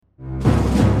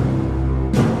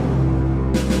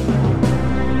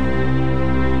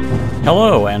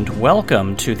Hello, and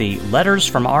welcome to the Letters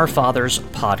from Our Fathers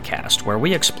podcast, where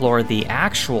we explore the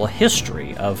actual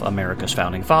history of America's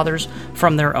founding fathers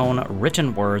from their own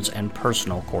written words and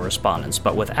personal correspondence,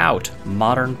 but without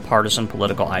modern partisan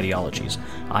political ideologies.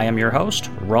 I am your host,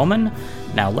 Roman.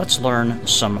 Now let's learn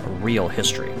some real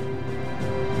history.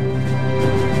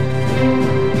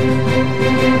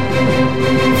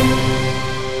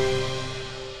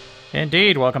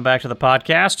 Indeed, welcome back to the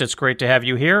podcast. It's great to have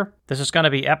you here. This is going to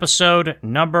be episode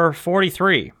number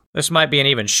 43. This might be an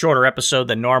even shorter episode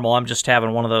than normal. I'm just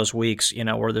having one of those weeks,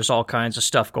 where there's all kinds of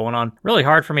stuff going on. Really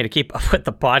hard for me to keep up with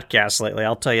the podcast lately,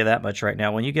 I'll tell you that much right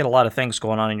now. When you get a lot of things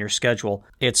going on in your schedule,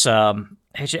 it's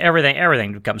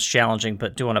everything becomes challenging,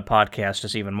 but doing a podcast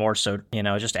is even more so,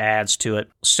 it just adds to it.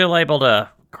 Still able to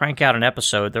crank out an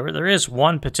episode. There is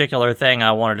one particular thing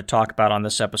I wanted to talk about on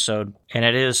this episode, and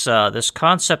it is this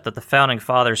concept that the Founding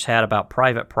Fathers had about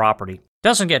private property.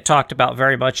 Doesn't get talked about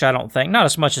very much, I don't think. Not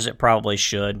as much as it probably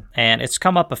should. And it's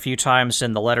come up a few times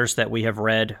in the letters that we have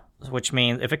read, which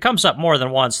means if it comes up more than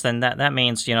once, then that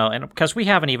means, and because we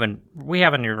haven't even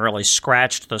really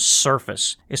scratched the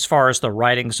surface as far as the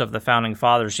writings of the Founding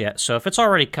Fathers yet. So if it's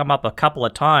already come up a couple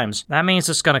of times, that means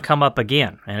it's going to come up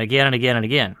again and again and again and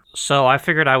again. So I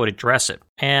figured I would address it.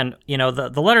 And,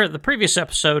 the previous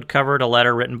episode covered a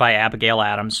letter written by Abigail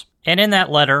Adams. And in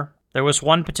that letter, there was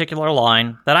one particular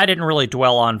line that I didn't really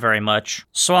dwell on very much,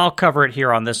 so I'll cover it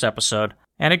here on this episode.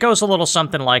 And it goes a little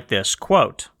something like this,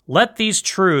 quote, "Let these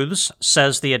truths,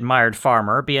 says the admired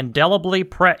farmer, be indelibly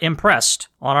impressed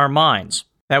on our minds,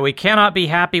 that we cannot be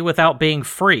happy without being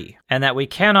free, and that we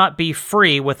cannot be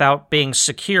free without being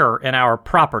secure in our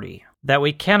property. That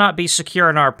we cannot be secure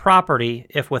in our property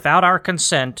if without our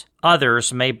consent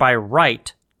others may by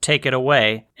right take it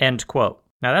away," end quote.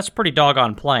 Now, that's pretty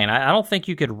doggone plain. I don't think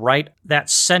you could write that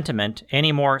sentiment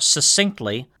any more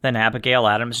succinctly than Abigail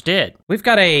Adams did. We've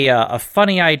got a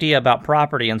funny idea about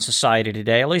property in society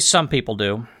today. At least some people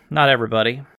do. Not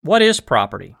everybody. What is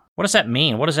property? What does that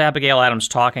mean? What is Abigail Adams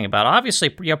talking about? Obviously,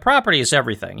 property is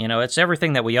everything. It's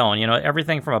everything that we own.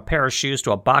 Everything from a pair of shoes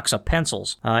to a box of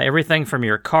pencils. Everything from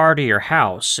your car to your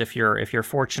house, if you're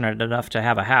fortunate enough to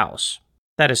have a house.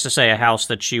 That is to say, a house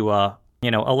that you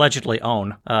allegedly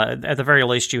own. At the very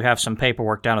least, you have some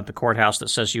paperwork down at the courthouse that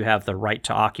says you have the right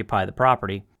to occupy the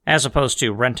property, as opposed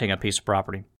to renting a piece of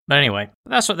property. But anyway,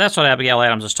 that's what Abigail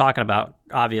Adams is talking about,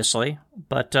 obviously.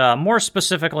 But more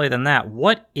specifically than that,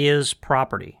 what is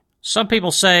property? Some people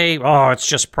say, oh, it's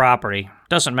just property.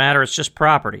 Doesn't matter, it's just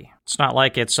property. It's not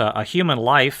like it's a human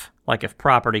life, like if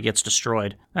property gets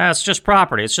destroyed. It's just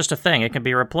property, it's just a thing, it can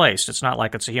be replaced. It's not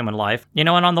like it's a human life. And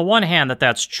on the one hand,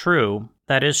 that's true,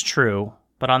 that is true,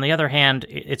 but on the other hand,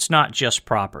 it's not just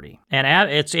property. And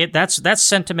that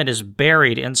sentiment is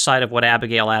buried inside of what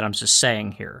Abigail Adams is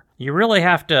saying here. You really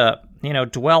have to,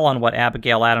 dwell on what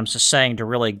Abigail Adams is saying to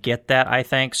really get that, I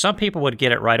think. Some people would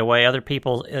get it right away. Other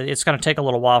people, it's going to take a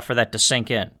little while for that to sink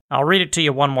in. I'll read it to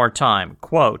you one more time.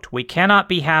 Quote, "We cannot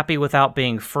be happy without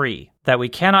being free. That we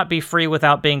cannot be free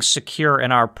without being secure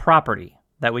in our property.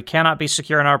 That we cannot be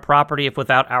secure in our property if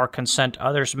without our consent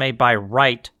others may by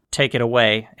right take it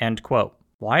away," end quote.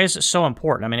 Why is it so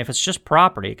important? I mean, if it's just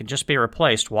property, it can just be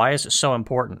replaced. Why is it so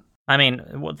important? I mean,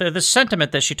 the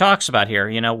sentiment that she talks about here,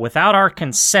 without our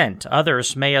consent,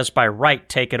 others may as by right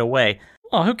take it away.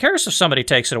 Well, who cares if somebody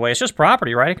takes it away? It's just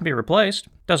property, right? It can be replaced.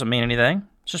 Doesn't mean anything.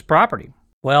 It's just property.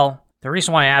 Well, the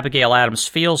reason why Abigail Adams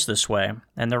feels this way,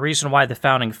 and the reason why the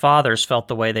Founding Fathers felt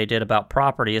the way they did about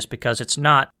property, is because it's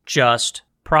not just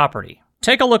property.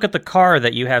 Take a look at the car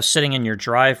that you have sitting in your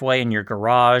driveway, in your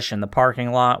garage, in the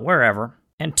parking lot, wherever,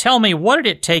 and tell me, what did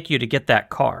it take you to get that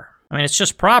car? I mean, it's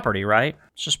just property, right?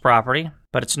 It's just property,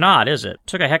 but it's not, is it? It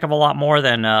took a heck of a lot more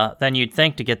than you'd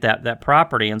think to get that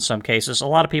property in some cases. A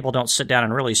lot of people don't sit down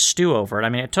and really stew over it. I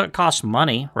mean, it costs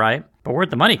money, right? But where'd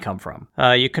the money come from?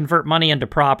 You convert money into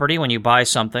property when you buy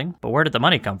something, but where did the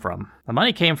money come from? The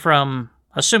money came from,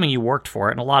 assuming you worked for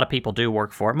it, and a lot of people do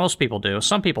work for it. Most people do.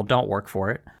 Some people don't work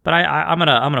for it, but I'm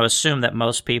gonna assume that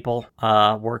most people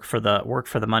work for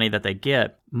the money that they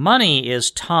get. Money is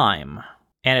time.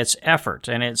 And it's effort.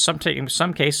 And in some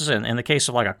cases, in the case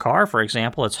of like a car, for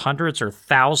example, it's hundreds or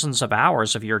thousands of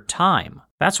hours of your time.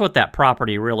 That's what that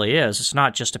property really is. It's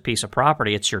not just a piece of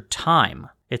property. It's your time.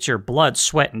 It's your blood,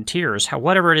 sweat, and tears,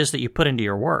 whatever it is that you put into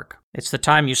your work. It's the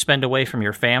time you spend away from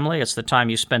your family. It's the time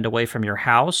you spend away from your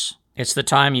house. It's the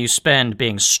time you spend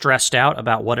being stressed out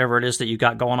about whatever it is that you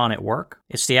got going on at work.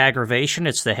 It's the aggravation.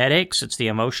 It's the headaches. It's the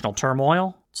emotional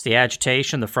turmoil. It's the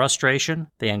agitation, the frustration,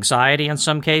 the anxiety in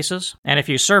some cases. And if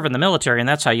you serve in the military and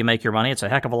that's how you make your money, it's a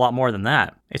heck of a lot more than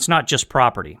that. It's not just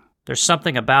property. There's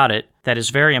something about it that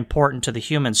is very important to the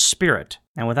human spirit.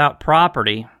 And without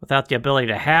property, without the ability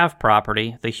to have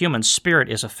property, the human spirit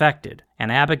is affected.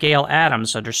 And Abigail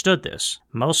Adams understood this.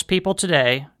 Most people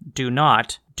today do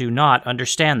not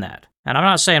understand that. And I'm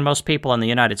not saying most people in the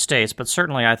United States, but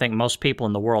certainly I think most people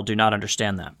in the world do not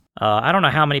understand that. I don't know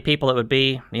how many people it would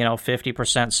be, 50%,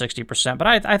 60%, but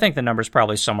I think the number's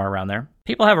probably somewhere around there.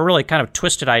 People have a really kind of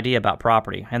twisted idea about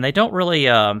property, and they don't really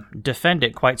defend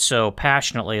it quite so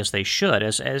passionately as they should,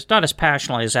 as not as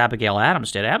passionately as Abigail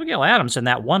Adams did. Abigail Adams, in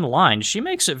that one line, she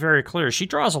makes it very clear. She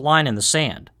draws a line in the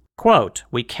sand. Quote,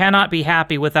 "We cannot be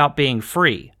happy without being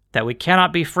free. That we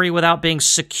cannot be free without being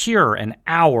secure in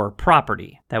our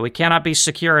property. That we cannot be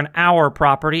secure in our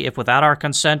property if without our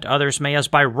consent others may as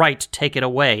by right take it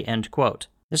away," end quote.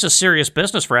 This is serious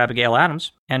business for Abigail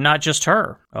Adams, and not just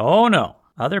her. Oh no,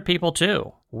 other people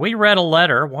too. We read a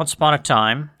letter once upon a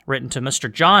time written to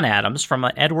Mr. John Adams from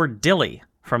Edward Dilly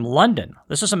from London.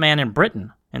 This is a man in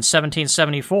Britain in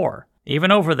 1774.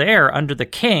 Even over there, under the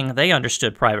king, they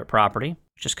understood private property,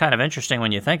 which is kind of interesting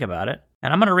when you think about it.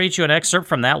 And I'm going to read you an excerpt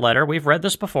from that letter. We've read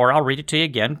this before. I'll read it to you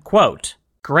again. Quote,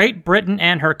 "Great Britain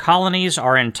and her colonies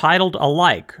are entitled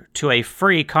alike to a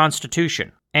free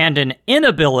constitution, and an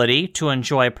inability to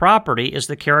enjoy property is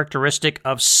the characteristic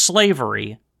of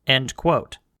slavery," end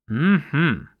quote.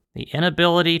 The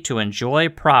inability to enjoy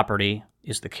property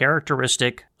is the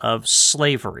characteristic of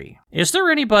slavery. Is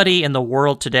there anybody in the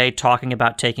world today talking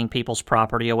about taking people's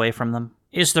property away from them?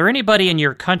 Is there anybody in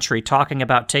your country talking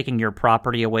about taking your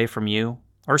property away from you,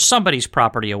 or somebody's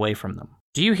property away from them?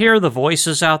 Do you hear the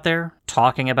voices out there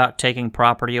talking about taking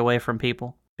property away from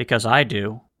people? Because I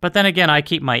do. But then again, I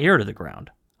keep my ear to the ground.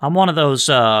 I'm one of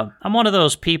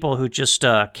those people who just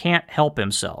can't help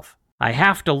himself. I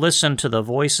have to listen to the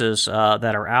voices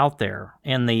that are out there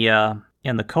in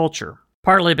the culture.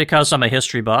 Partly because I'm a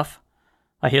history buff,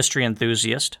 a history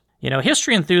enthusiast.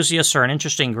 History enthusiasts are an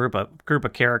interesting group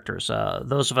of characters,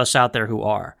 those of us out there who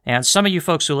are. And some of you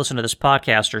folks who listen to this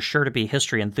podcast are sure to be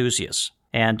history enthusiasts.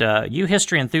 And you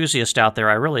history enthusiasts out there,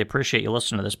 I really appreciate you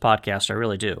listening to this podcast. I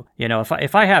really do.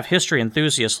 If I have history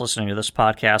enthusiasts listening to this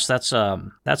podcast,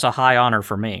 that's a high honor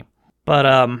for me.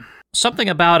 But something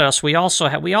about us, we also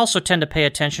tend to pay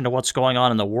attention to what's going on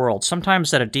in the world,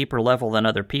 sometimes at a deeper level than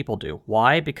other people do.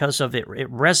 Why? Because of it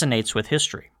resonates with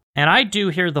history. And I do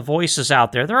hear the voices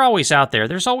out there. They're always out there.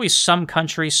 There's always some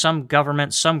country, some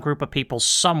government, some group of people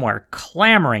somewhere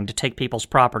clamoring to take people's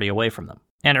property away from them.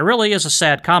 And it really is a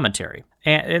sad commentary.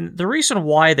 And the reason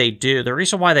why they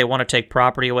want to take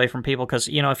property away from people, because,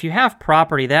 if you have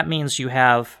property, that means you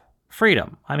have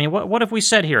freedom. I mean, what have we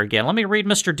said here again? Let me read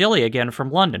Mr. Dilly again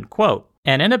from London. Quote,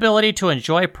 "An inability to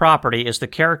enjoy property is the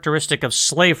characteristic of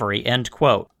slavery," end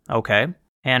quote. Okay.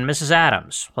 And Mrs.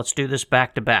 Adams, let's do this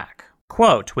back to back.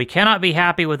 Quote, "We cannot be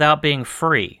happy without being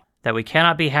free. That we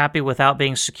cannot be happy without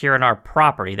being secure in our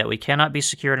property. That we cannot be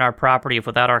secure in our property if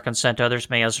without our consent others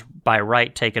may as by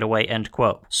right take it away," end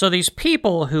quote. So these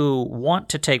people who want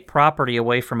to take property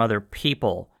away from other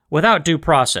people without due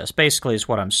process, basically, is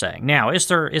what I'm saying. Now, is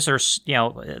there,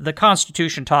 the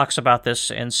Constitution talks about this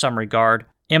in some regard.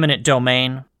 Eminent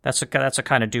domain, that's a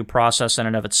kind of due process in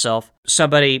and of itself.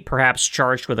 Somebody perhaps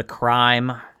charged with a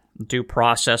crime, due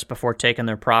process before taking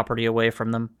their property away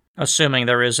from them, assuming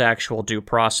there is actual due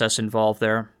process involved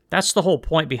there. That's the whole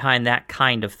point behind that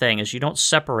kind of thing, is you don't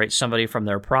separate somebody from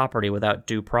their property without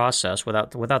due process,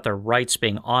 without their rights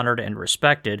being honored and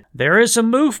respected. There is a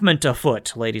movement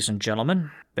afoot, ladies and gentlemen.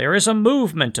 There is a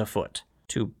movement afoot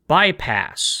to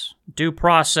bypass due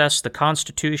process, the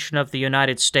Constitution of the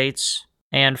United States,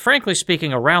 and frankly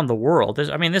speaking, around the world. This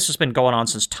has been going on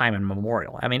since time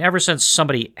immemorial. Ever since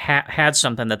somebody had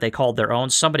something that they called their own,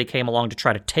 somebody came along to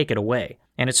try to take it away.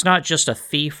 And it's not just a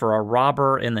thief or a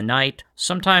robber in the night.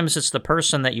 Sometimes it's the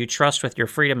person that you trust with your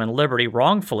freedom and liberty,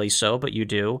 wrongfully so, but you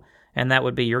do, and that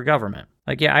would be your government.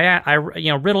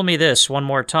 Riddle me this one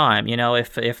more time.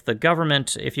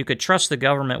 If you could trust the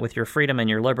government with your freedom and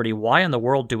your liberty, why in the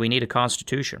world do we need a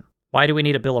constitution? Why do we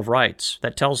need a Bill of Rights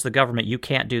that tells the government you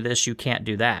can't do this, you can't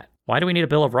do that? Why do we need a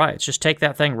Bill of Rights? Just take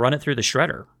that thing, run it through the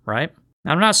shredder, right?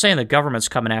 Now, I'm not saying the government's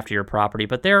coming after your property,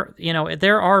 but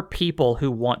there are people who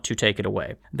want to take it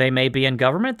away. They may be in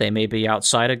government, they may be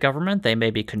outside of government, they may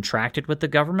be contracted with the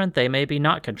government, they may be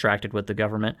not contracted with the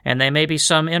government, and they may be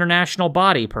some international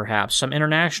body, perhaps, some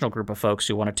international group of folks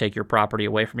who want to take your property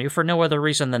away from you for no other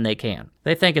reason than they can.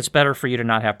 They think it's better for you to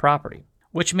not have property.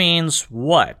 Which means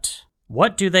what?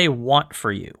 What do they want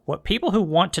for you? What people who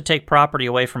want to take property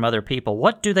away from other people,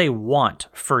 what do they want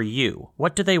for you?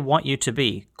 What do they want you to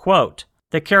be? Quote,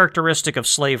 "The characteristic of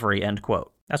slavery," end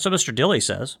quote. That's what Mr. Dilly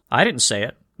says. I didn't say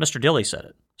it. Mr. Dilly said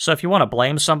it. So if you want to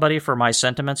blame somebody for my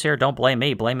sentiments here, don't blame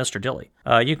me. Blame Mr. Dilly.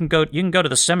 You can go to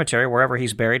the cemetery wherever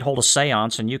he's buried, hold a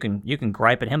seance, and you can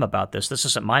gripe at him about this. This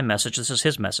isn't my message. This is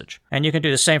his message. And you can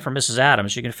do the same for Mrs.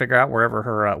 Adams. You can figure out wherever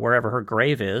her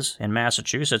grave is in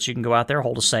Massachusetts. You can go out there,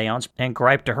 hold a seance, and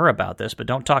gripe to her about this. But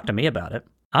don't talk to me about it.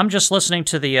 I'm just listening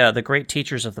to the great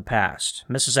teachers of the past,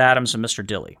 Mrs. Adams and Mr.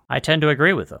 Dilly. I tend to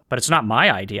agree with them, but it's not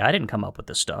my idea. I didn't come up with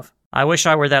this stuff. I wish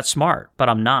I were that smart, but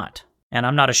I'm not, and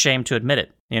I'm not ashamed to admit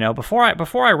it. You know, before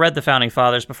I read the Founding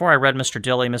Fathers, before I read Mr.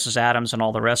 Dilly, Mrs. Adams, and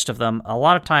all the rest of them, a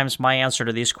lot of times my answer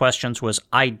to these questions was,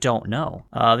 I don't know.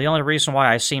 The only reason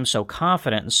why I seem so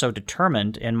confident and so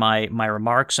determined in my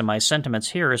remarks and my sentiments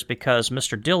here is because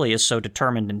Mr. Dilly is so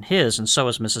determined in his, and so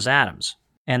is Mrs. Adams.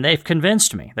 And they've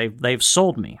convinced me. They've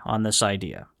sold me on this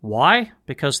idea. Why?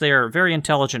 Because they are very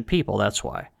intelligent people, that's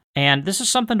why. And this is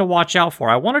something to watch out for.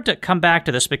 I wanted to come back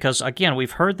to this because, again,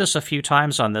 we've heard this a few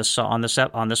times on this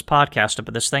podcast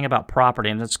about this thing about property,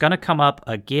 and it's going to come up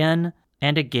again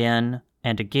and again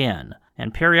and again.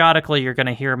 And periodically, you're going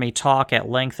to hear me talk at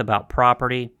length about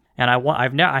property. And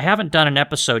I haven't done an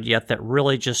episode yet that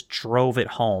really just drove it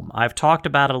home. I've talked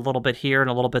about it a little bit here and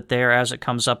a little bit there as it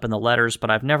comes up in the letters, but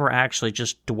I've never actually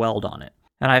just dwelled on it.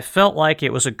 And I felt like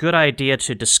it was a good idea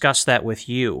to discuss that with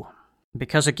you.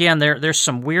 Because again, there's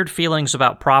some weird feelings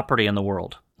about property in the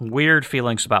world. Weird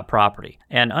feelings about property.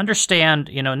 And understand,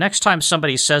 next time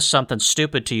somebody says something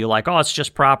stupid to you like, oh, it's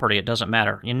just property, it doesn't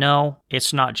matter.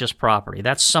 It's not just property.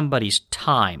 That's somebody's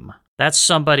time. That's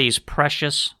somebody's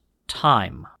precious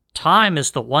time. Time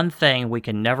is the one thing we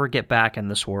can never get back in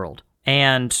this world.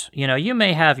 And, you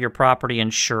may have your property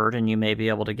insured and you may be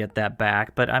able to get that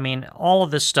back. But, all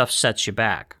of this stuff sets you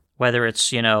back. Whether it's,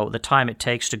 the time it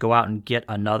takes to go out and get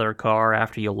another car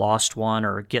after you lost one,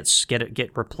 or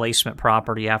get replacement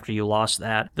property after you lost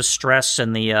that, the stress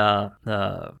and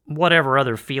the whatever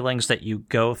other feelings that you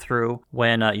go through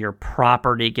when your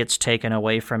property gets taken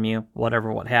away from you,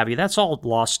 whatever, what have you, that's all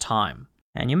lost time.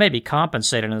 And you may be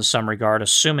compensated in some regard,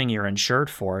 assuming you're insured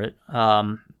for it.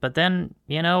 But then,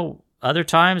 other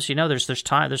times,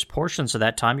 there's portions of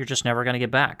that time you're just never going to get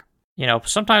back.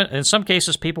 Sometimes, in some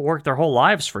cases, people work their whole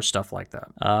lives for stuff like that.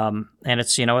 And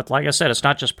it's, like I said, it's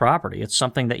not just property. It's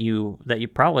something that you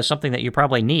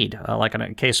probably need. Like in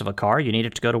a case of a car, you need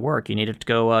it to go to work. You need it to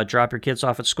go drop your kids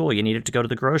off at school. You need it to go to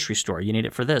the grocery store. You need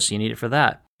it for this. You need it for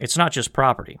that. It's not just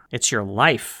property. It's your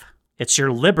life. It's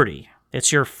your liberty.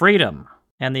 It's your freedom.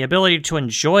 And the ability to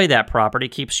enjoy that property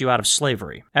keeps you out of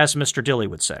slavery, as Mr. Dilly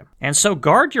would say. And so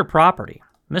guard your property.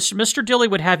 Mr. Dilly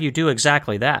would have you do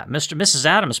exactly that. Mrs.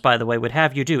 Adams, by the way, would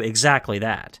have you do exactly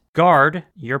that. Guard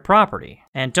your property.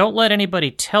 And don't let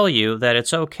anybody tell you that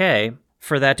it's okay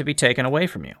for that to be taken away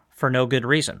from you for no good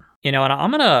reason. And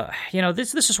I'm going to,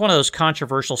 this is one of those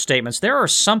controversial statements. There are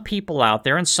some people out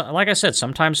there, and like I said,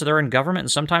 sometimes they're in government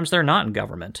and sometimes they're not in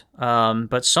government.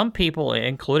 But some people,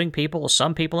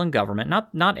 some people in government,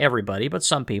 not everybody, but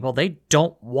some people, they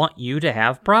don't want you to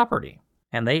have property.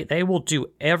 And they will do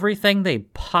everything they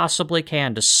possibly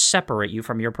can to separate you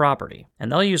from your property. And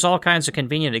they'll use all kinds of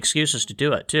convenient excuses to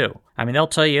do it, too. They'll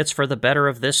tell you it's for the better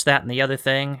of this, that, and the other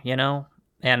thing,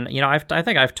 And, I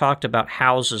think I've talked about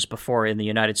houses before in the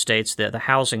United States. The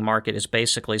housing market is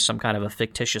basically some kind of a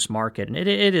fictitious market. And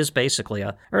it is basically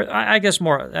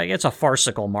it's a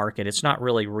farcical market. It's not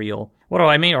really real. What do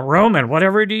I mean? A Roman,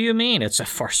 whatever do you mean? It's a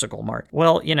farcical market.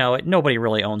 Well, nobody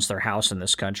really owns their house in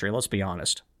this country, let's be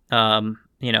honest.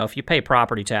 If you pay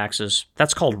property taxes,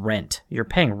 that's called rent. You're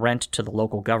paying rent to the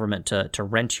local government to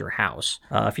rent your house.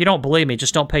 If you don't believe me,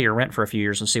 just don't pay your rent for a few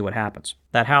years and see what happens.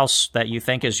 That house that you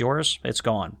think is yours, it's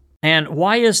gone. And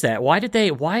why is that? Why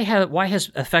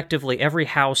has effectively every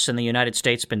house in the United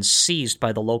States been seized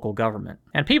by the local government?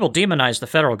 And people demonize the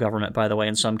federal government, by the way,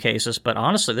 in some cases, but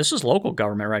honestly, this is local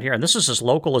government right here, and this is as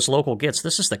local gets.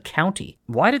 This is the county.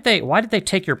 Why did they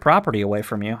take your property away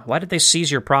from you? Why did they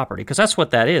seize your property? Because that's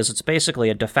what that is. It's basically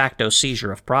a de facto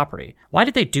seizure of property. Why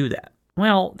did they do that?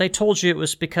 Well, they told you it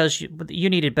was because you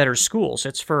needed better schools.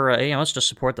 It's for, it's to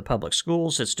support the public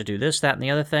schools. It's to do this, that, and the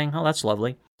other thing. Oh, that's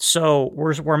lovely. So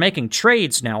we're making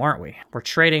trades now, aren't we? We're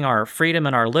trading our freedom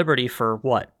and our liberty for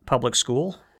what? Public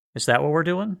school? Is that what we're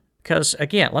doing? Because,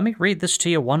 again, let me read this to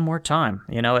you one more time.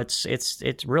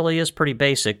 It really is pretty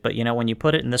basic, but, when you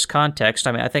put it in this context,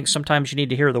 I think sometimes you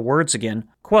need to hear the words again.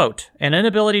 Quote, an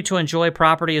inability to enjoy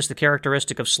property is the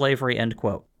characteristic of slavery, end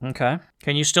quote. Okay.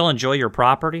 Can you still enjoy your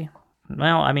property?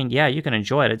 Well, yeah, you can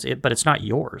enjoy it, but it's not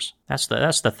yours. That's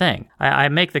the thing. I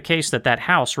make the case that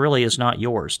house really is not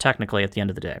yours, technically, at the end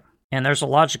of the day. And there's a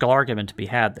logical argument to be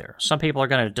had there. Some people are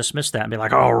going to dismiss that and be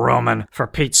like, oh, Roman, for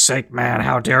Pete's sake, man,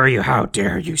 how dare you? How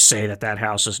dare you say that that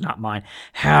house is not mine?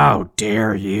 How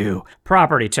dare you?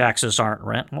 Property taxes aren't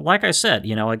rent. Well, like I said,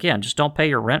 again, just don't pay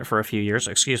your rent for a few years.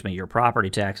 Your property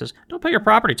taxes. Don't pay your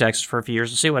property taxes for a few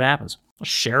years and see what happens. The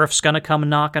sheriff's going to come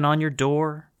knocking on your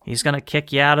door. He's going to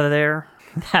kick you out of there.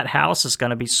 That house is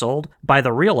going to be sold by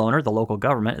the real owner. The local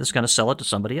government is going to sell it to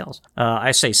somebody else.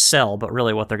 I say sell, but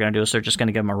really what they're going to do is they're just going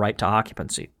to give them a right to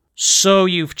occupancy. So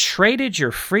you've traded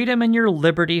your freedom and your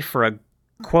liberty for a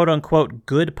quote-unquote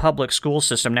good public school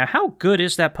system. Now, how good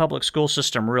is that public school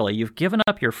system really? You've given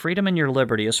up your freedom and your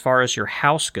liberty as far as your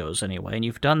house goes anyway, and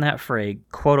you've done that for a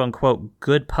quote-unquote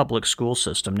good public school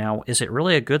system. Now, is it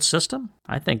really a good system?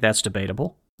 I think that's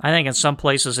debatable. I think in some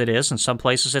places it is, in some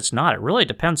places it's not. It really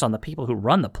depends on the people who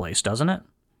run the place, doesn't it?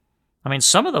 I mean,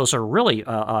 some of those are really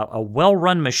a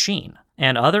well-run machine,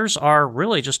 and others are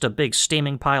really just a big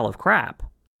steaming pile of crap.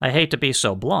 I hate to be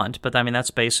so blunt, but I mean, that's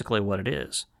basically what it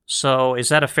is. So is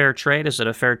that a fair trade? Is it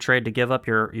a fair trade to give up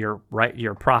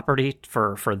your property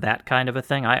for that kind of a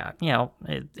thing?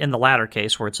 In the latter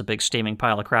case where it's a big steaming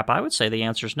pile of crap, I would say the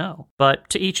answer is no. But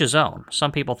to each his own.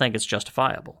 Some people think it's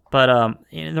justifiable. But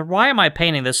why am I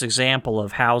painting this example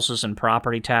of houses and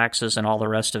property taxes and all the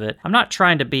rest of it? I'm not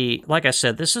trying to be, like I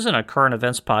said, this isn't a current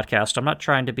events podcast. I'm not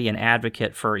trying to be an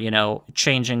advocate for,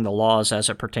 changing the laws as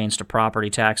it pertains to property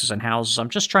taxes and houses. I'm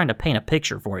just trying to paint a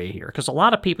picture for you here. Because a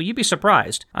lot of people, you'd be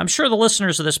surprised. I'm sure the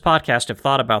listeners of this podcast have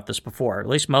thought about this before. At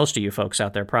least most of you folks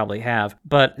out there probably have.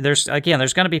 But there's going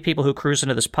to be people who cruise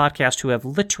into this podcast who have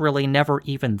literally never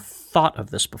even thought of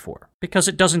this before because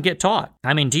it doesn't get taught.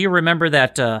 I mean, do you remember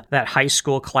that high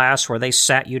school class where they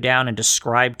sat you down and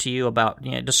talked to you about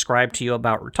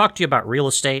real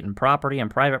estate and property and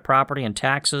private property and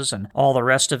taxes and all the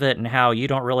rest of it and how you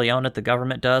don't really own it, the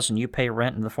government does, and you pay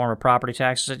rent in the form of property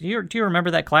taxes? Do you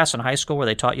remember that class in high school where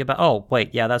they taught you about, oh,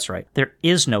 wait, yeah, that's right. There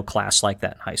is no class like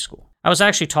that in high school. I was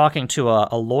actually talking to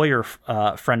a lawyer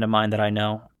friend of mine that I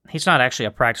know. He's not actually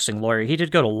a practicing lawyer. He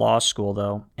did go to law school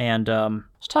though, and I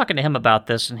was talking to him about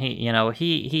this, and he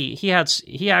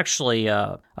actually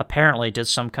apparently did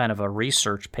some kind of a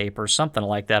research paper, something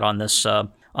like that, on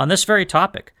this very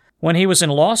topic when he was in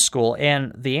law school.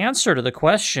 And the answer to the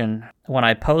question when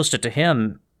I posed it to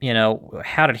him,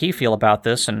 how did he feel about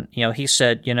this? And, he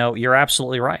said, you're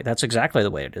absolutely right. That's exactly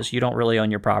the way it is. You don't really own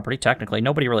your property, technically.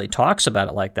 Nobody really talks about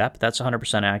it like that, but that's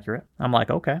 100% accurate. I'm like,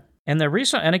 okay. And the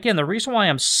reason why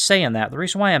I'm saying that, the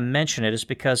reason why I mention it is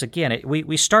because, again,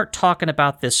 we start talking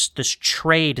about this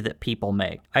trade that people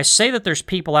make. I say that there's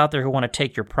people out there who want to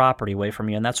take your property away from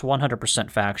you, and that's 100%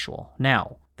 factual.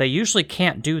 Now, they usually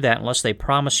can't do that unless they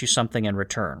promise you something in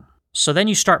return. So then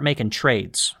you start making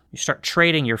trades. You start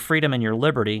trading your freedom and your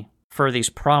liberty for these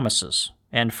promises.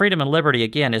 And freedom and liberty,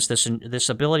 again, is this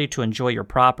ability to enjoy your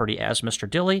property as Mr.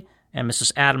 Dilley and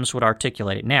Mrs. Adams would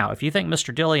articulate it. Now, if you think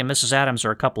Mr. Dilley and Mrs. Adams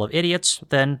are a couple of idiots,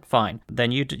 then fine.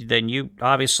 Then you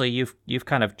obviously you've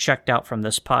kind of checked out from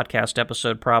this podcast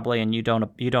episode probably, and you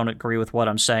don't agree with what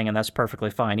I'm saying, and that's perfectly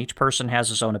fine. Each person has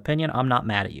his own opinion. I'm not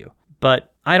mad at you.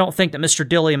 But I don't think that Mr.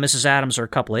 Dilley and Mrs. Adams are a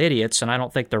couple of idiots, and I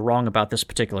don't think they're wrong about this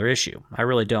particular issue. I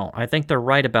really don't. I think they're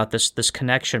right about this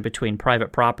connection between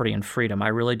private property and freedom. I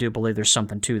really do believe there's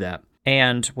something to that.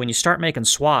 And when you start making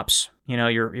swaps,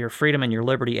 your freedom and your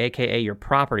liberty, aka your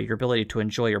property, your ability to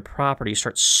enjoy your property, you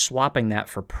start swapping that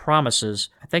for promises.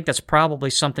 I think that's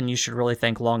probably something you should really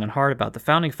think long and hard about. The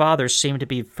Founding Fathers seem to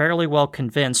be fairly well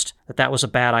convinced that that was a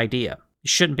bad idea. You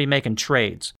shouldn't be making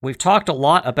trades. We've talked a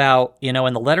lot about, in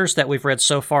the letters that we've read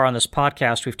so far on this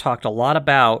podcast, we've talked a lot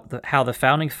about how the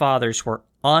Founding Fathers were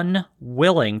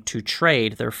unwilling to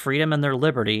trade their freedom and their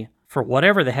liberty for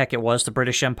whatever the heck it was the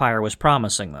British Empire was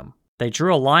promising them. They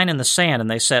drew a line in the sand and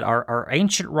they said, our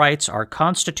ancient rights, our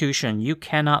Constitution, you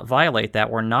cannot violate that.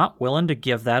 We're not willing to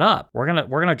give that up. We're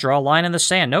gonna draw a line in the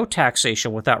sand. No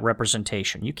taxation without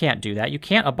representation. You can't do that. You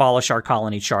can't abolish our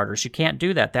colony charters. You can't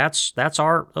do that. Those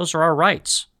are our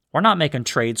rights. We're not making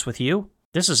trades with you.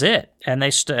 This is it. And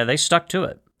they stuck to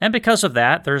it. And because of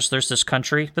that, there's this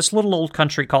country, this little old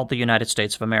country called the United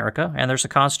States of America, and there's a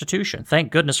Constitution.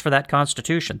 Thank goodness for that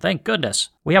Constitution. Thank goodness.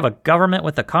 We have a government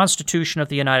with the Constitution of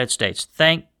the United States.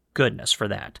 Thank goodness for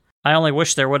that. I only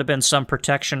wish there would have been some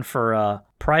protection for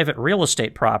private real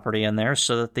estate property in there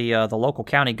so that the local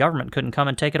county government couldn't come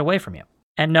and take it away from you.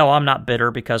 And no, I'm not bitter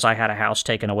because I had a house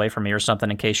taken away from me or something,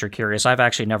 in case you're curious. I've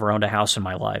actually never owned a house in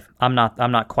my life. I'm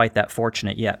not quite that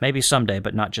fortunate yet. Maybe someday,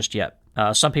 but not just yet.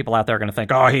 Some people out there are going to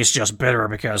think, oh, he's just bitter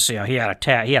because he had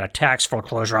a tax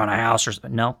foreclosure on a house.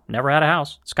 No, never had a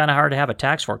house. It's kind of hard to have a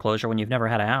tax foreclosure when you've never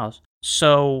had a house.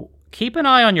 So keep an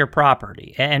eye on your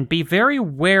property and be very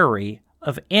wary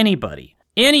of anybody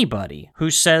who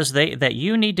says that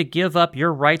you need to give up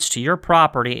your rights to your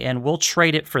property and we'll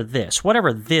trade it for this,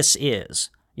 whatever this is.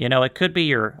 You know, it could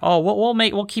be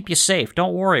we'll keep you safe.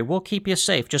 Don't worry, we'll keep you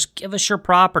safe. Just give us your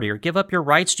property or give up your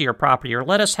rights to your property or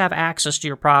let us have access to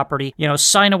your property. You know,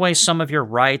 sign away some of your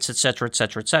rights, etc.,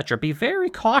 etc., etc. Be very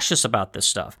cautious about this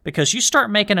stuff because you start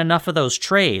making enough of those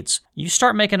trades, you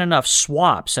start making enough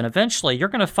swaps, and eventually you're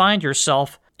going to find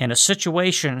yourself in a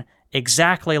situation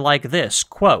exactly like this.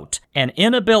 Quote, an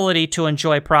inability to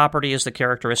enjoy property is the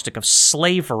characteristic of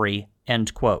slavery,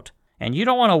 end quote. And you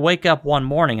don't want to wake up one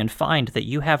morning and find that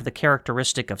you have the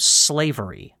characteristic of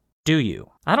slavery, do you?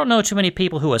 I don't know too many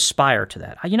people who aspire to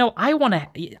that. You know, I want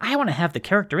to have the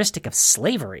characteristic of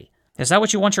slavery. Is that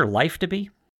what you want your life to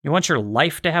be? You want your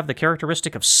life to have the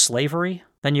characteristic of slavery?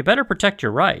 Then you better protect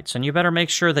your rights, and you better make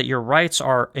sure that your rights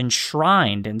are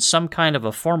enshrined in some kind of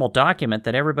a formal document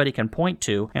that everybody can point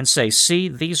to and say, see,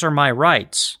 these are my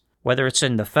rights. Whether it's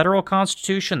in the federal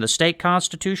constitution, the state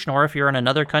constitution, or if you're in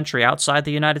another country outside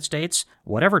the United States,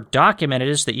 whatever document it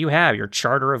is that you have, your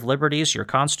Charter of Liberties, your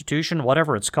Constitution,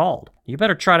 whatever it's called, you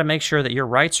better try to make sure that your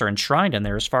rights are enshrined in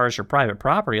there as far as your private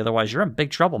property. Otherwise, you're in big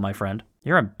trouble, my friend.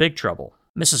 You're in big trouble.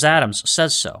 Mrs. Adams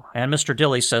says so, and Mr.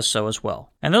 Dilly says so as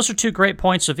well. And those are two great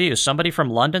points of view. Somebody from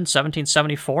London,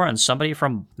 1774, and somebody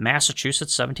from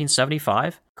Massachusetts,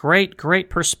 1775. Great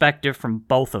perspective from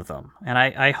both of them. And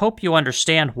I hope you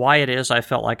understand why it is I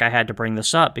felt like I had to bring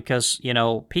this up, because, you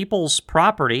know, people's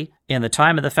property in the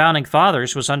time of the Founding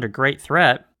Fathers was under great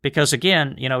threat. Because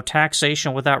again, you know,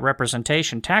 taxation without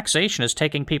representation. Taxation is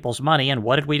taking people's money, and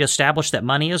what did we establish that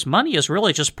money is? Money is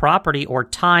really just property or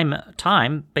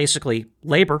time, basically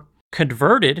labor,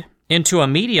 converted into a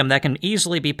medium that can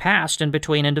easily be passed in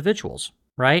between individuals,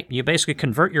 right? You basically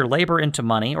convert your labor into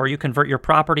money, or you convert your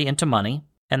property into money,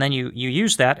 and then you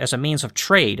use that as a means of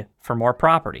trade for more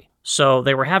property. So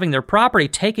they were having their property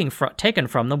taken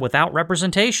from them without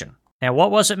representation. And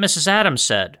what was it Mrs. Adams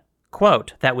said?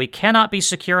 Quote, that we cannot be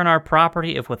secure in our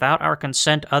property if without our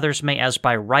consent others may as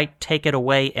by right take it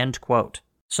away, end quote.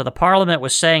 So the Parliament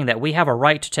was saying that we have a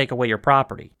right to take away your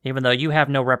property, even though you have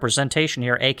no representation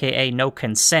here, aka no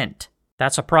consent.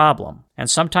 That's a problem. And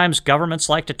sometimes governments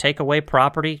like to take away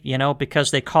property, you know,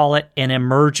 because they call it an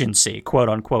emergency, quote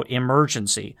unquote,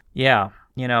 emergency. Yeah,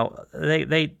 you know,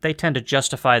 they tend to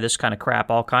justify this kind of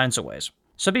crap all kinds of ways.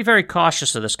 So be very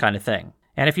cautious of this kind of thing.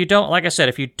 And if you don't, like I said,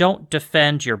 if you don't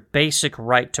defend your basic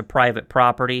right to private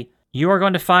property, you are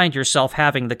going to find yourself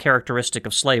having the characteristic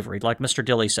of slavery, like Mr.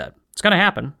 Dilly said. It's going to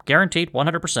happen, guaranteed,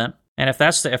 100%. And if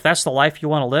that's the life you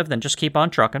want to live, then just keep on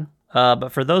trucking. But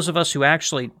for those of us who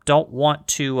actually don't want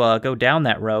to go down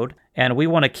that road, and we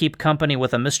want to keep company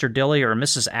with a Mr. Dilly or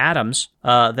Mrs. Adams,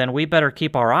 then we better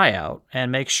keep our eye out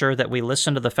and make sure that we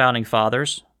listen to the Founding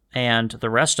Fathers and the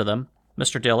rest of them,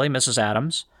 Mr. Dilly, Mrs.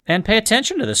 Adams, and pay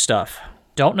attention to this stuff.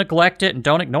 Don't neglect it and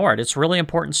don't ignore it. It's really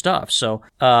important stuff. So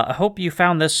I hope you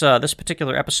found this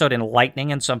particular episode enlightening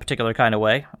in some particular kind of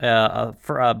way,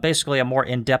 for basically a more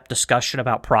in-depth discussion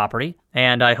about property.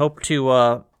 And I hope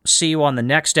to see you on the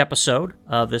next episode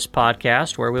of this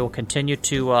podcast, where we will continue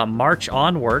to march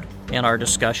onward in our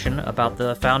discussion about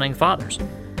the Founding Fathers.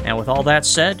 And with all that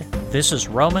said, this is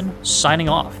Roman signing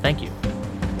off. Thank you.